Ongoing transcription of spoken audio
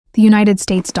The United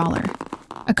States dollar,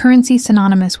 a currency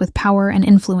synonymous with power and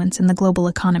influence in the global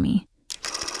economy.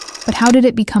 But how did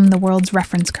it become the world's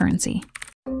reference currency?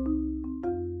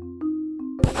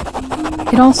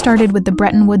 It all started with the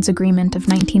Bretton Woods Agreement of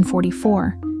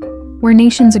 1944, where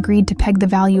nations agreed to peg the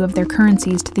value of their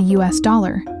currencies to the US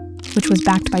dollar, which was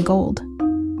backed by gold.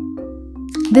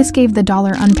 This gave the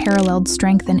dollar unparalleled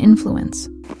strength and influence.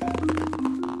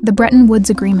 The Bretton Woods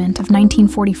Agreement of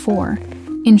 1944,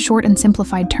 in short and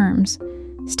simplified terms,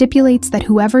 stipulates that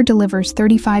whoever delivers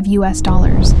 $35 US,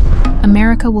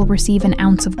 America will receive an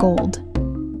ounce of gold.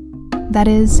 That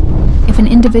is, if an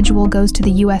individual goes to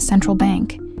the US Central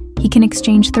Bank, he can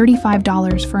exchange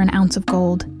 $35 for an ounce of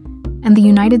gold, and the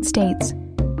United States,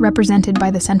 represented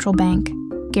by the central bank,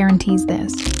 guarantees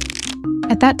this.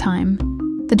 At that time,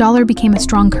 the dollar became a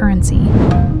strong currency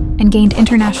and gained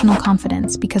international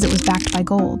confidence because it was backed by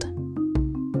gold.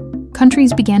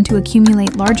 Countries began to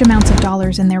accumulate large amounts of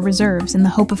dollars in their reserves in the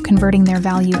hope of converting their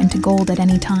value into gold at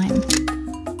any time.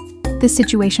 This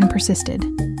situation persisted.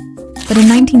 But in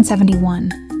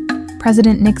 1971,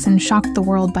 President Nixon shocked the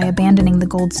world by abandoning the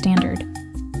gold standard,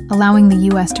 allowing the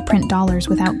U.S. to print dollars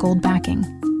without gold backing.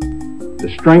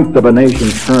 The strength of a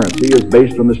nation's currency is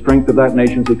based on the strength of that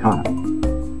nation's economy.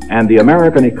 And the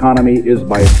American economy is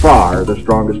by far the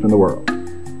strongest in the world.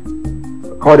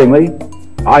 Accordingly,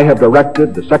 I have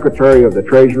directed the Secretary of the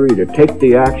Treasury to take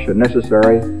the action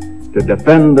necessary to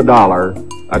defend the dollar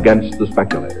against the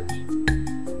speculators.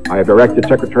 I have directed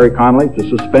Secretary Connally to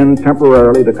suspend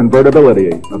temporarily the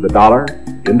convertibility of the dollar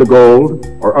into gold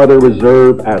or other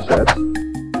reserve assets.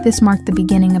 This marked the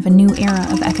beginning of a new era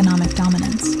of economic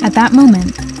dominance. At that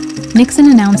moment, Nixon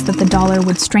announced that the dollar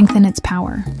would strengthen its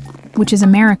power, which is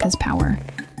America's power,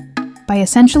 by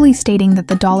essentially stating that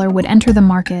the dollar would enter the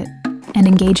market and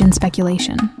engage in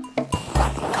speculation.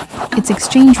 Its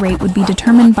exchange rate would be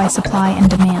determined by supply and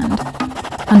demand,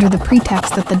 under the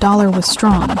pretext that the dollar was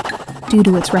strong due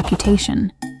to its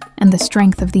reputation and the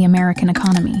strength of the American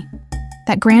economy.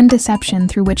 That grand deception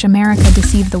through which America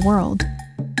deceived the world,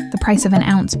 the price of an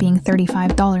ounce being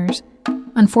 $35,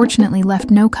 unfortunately left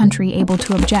no country able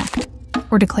to object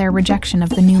or declare rejection of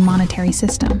the new monetary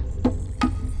system.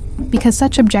 Because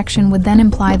such objection would then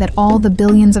imply that all the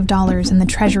billions of dollars in the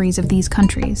treasuries of these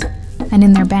countries and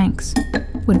in their banks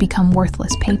would become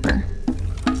worthless paper.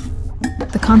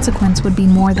 The consequence would be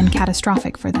more than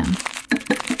catastrophic for them.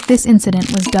 This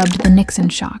incident was dubbed the Nixon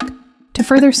shock. To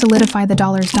further solidify the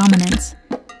dollar's dominance,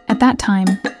 at that time,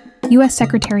 U.S.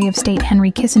 Secretary of State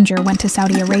Henry Kissinger went to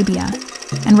Saudi Arabia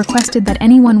and requested that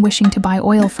anyone wishing to buy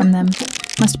oil from them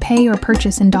must pay or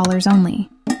purchase in dollars only.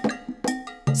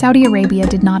 Saudi Arabia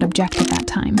did not object at that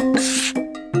time.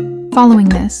 Following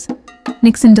this,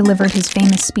 Nixon delivered his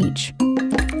famous speech,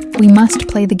 "We must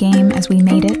play the game as we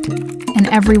made it, and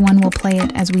everyone will play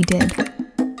it as we did."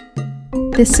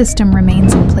 This system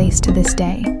remains in place to this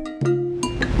day.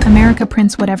 America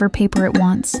prints whatever paper it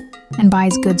wants and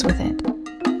buys goods with it,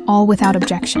 all without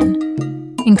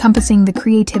objection, encompassing the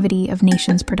creativity of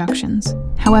nations' productions.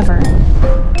 However,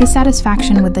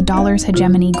 dissatisfaction with the dollar's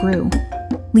hegemony grew,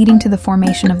 leading to the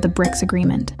formation of the BRICS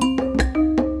Agreement.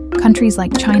 Countries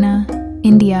like China,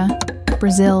 India,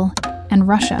 Brazil, and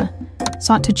Russia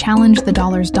sought to challenge the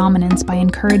dollar's dominance by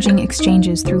encouraging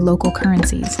exchanges through local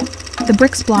currencies. The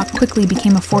BRICS bloc quickly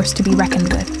became a force to be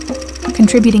reckoned with,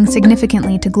 contributing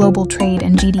significantly to global trade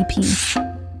and GDP.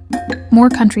 More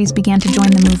countries began to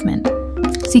join the movement,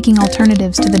 seeking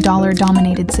alternatives to the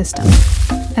dollar-dominated system.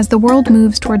 As the world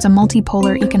moves towards a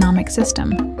multipolar economic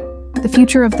system, the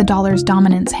future of the dollar's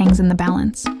dominance hangs in the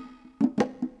balance.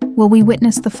 Will we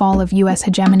witness the fall of U.S.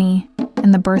 hegemony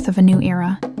and the birth of a new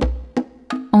era?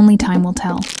 Only time will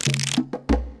tell.